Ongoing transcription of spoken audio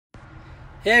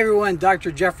Hey everyone,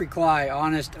 Dr. Jeffrey Cly,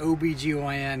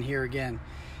 HonestOBGyn here again.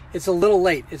 It's a little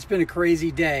late. It's been a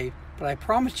crazy day, but I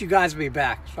promised you guys I'd be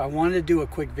back, so I wanted to do a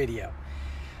quick video.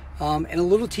 And a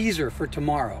little teaser for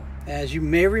tomorrow. As you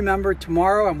may remember,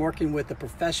 tomorrow I'm working with a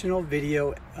professional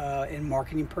video and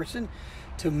marketing person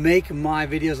to make my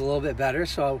videos a little bit better.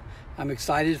 So I'm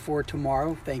excited for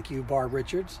tomorrow. Thank you, Barb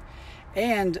Richards.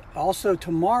 And also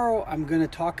tomorrow I'm going to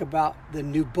talk about the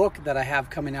new book that I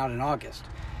have coming out in August.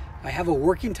 I have a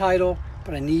working title,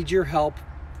 but I need your help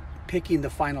picking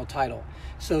the final title.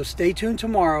 So stay tuned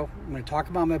tomorrow. I'm going to talk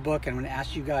about my book and I'm going to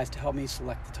ask you guys to help me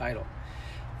select the title.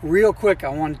 Real quick, I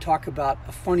want to talk about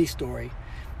a funny story,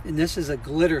 and this is a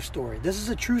glitter story. This is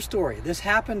a true story. This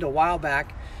happened a while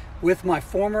back with my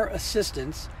former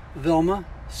assistants, Vilma,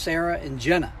 Sarah, and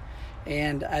Jenna.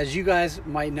 And as you guys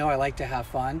might know, I like to have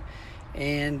fun.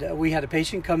 And we had a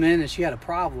patient come in and she had a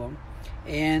problem.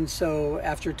 And so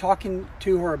after talking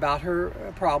to her about her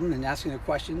problem and asking her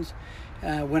questions,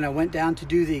 when I went down to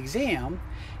do the exam,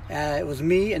 it was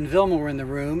me and Vilma were in the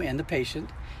room and the patient.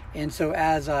 And so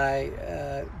as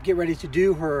I get ready to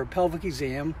do her pelvic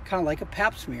exam, kind of like a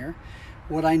pap smear,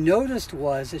 what I noticed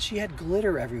was that she had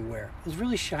glitter everywhere. It was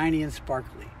really shiny and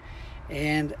sparkly.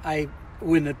 And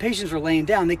when the patients were laying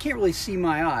down, they can't really see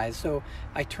my eyes. So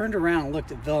I turned around and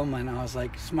looked at Vilma and I was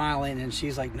like smiling, and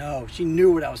she's like, no, she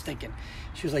knew what I was thinking.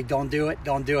 She was like, don't do it,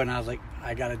 don't do it. And I was like,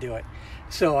 I got to do it.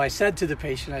 So I said to the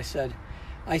patient, I said,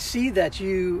 I see that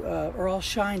you are all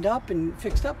shined up and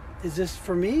fixed up. Is this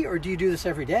for me or do you do this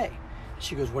every day?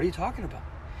 She goes, what are you talking about?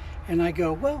 And I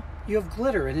go, well, you have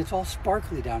glitter and it's all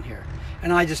sparkly down here.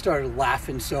 And I just started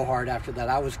laughing so hard after that.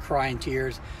 I was crying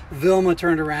tears. Vilma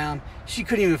turned around. She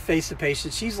couldn't even face the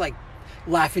patient. She's like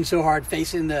laughing so hard,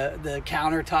 facing the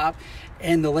countertop.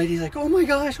 And the lady's like, oh my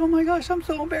gosh, I'm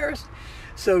so embarrassed.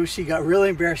 So she got really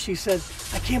embarrassed. She said,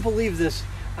 I can't believe this.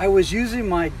 I was using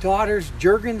my daughter's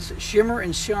Jergens Shimmer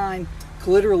and Shine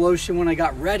glitter lotion when I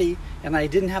got ready, and I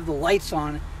didn't have the lights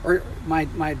on, or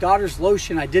my daughter's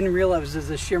lotion, I didn't realize it was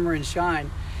a Shimmer and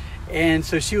Shine. And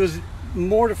so she was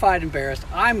mortified, embarrassed.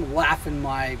 I'm laughing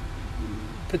my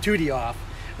patootie off.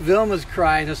 Vilma's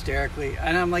crying hysterically,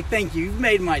 and I'm like, thank you, you've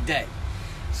made my day.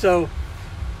 So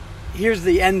here's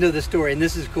the end of the story, and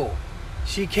this is cool.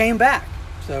 She came back,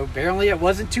 so apparently it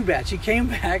wasn't too bad. She came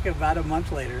back about a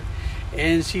month later,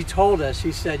 and she told us,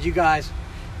 she said, you guys,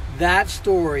 that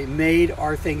story made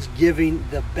our Thanksgiving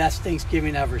the best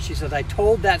Thanksgiving ever. She said, I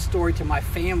told that story to my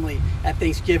family at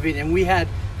Thanksgiving and we had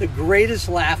the greatest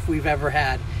laugh we've ever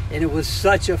had. And it was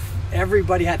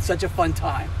everybody had such a fun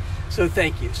time. So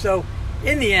thank you. So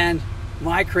in the end,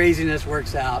 my craziness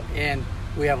works out and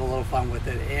we have a little fun with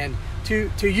it. And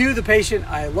to you, the patient,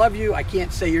 I love you. I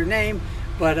can't say your name,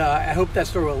 but I hope that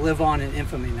story will live on in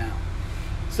infamy now.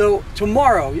 So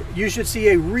tomorrow, you should see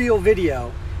a real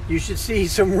video. You should see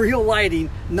some real lighting,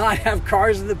 not have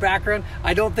cars in the background.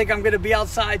 I don't think I'm going to be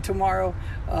outside tomorrow.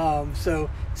 So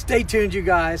stay tuned, you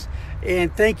guys.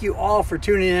 And thank you all for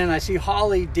tuning in. I see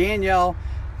Holly, Danielle,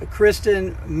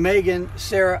 Kristen, Megan,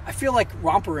 Sarah. I feel like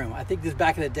Romper Room. I think this is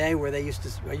back in the day where they used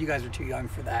to, well, you guys are too young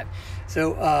for that.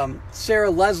 So Sarah,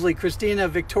 Leslie, Christina,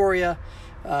 Victoria,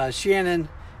 Shannon,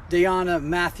 Diana,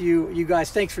 Matthew, you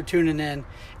guys, thanks for tuning in.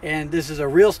 And this is a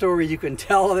real story. You can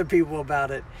tell other people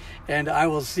about it. And I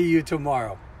will see you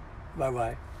tomorrow.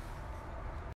 Bye-bye.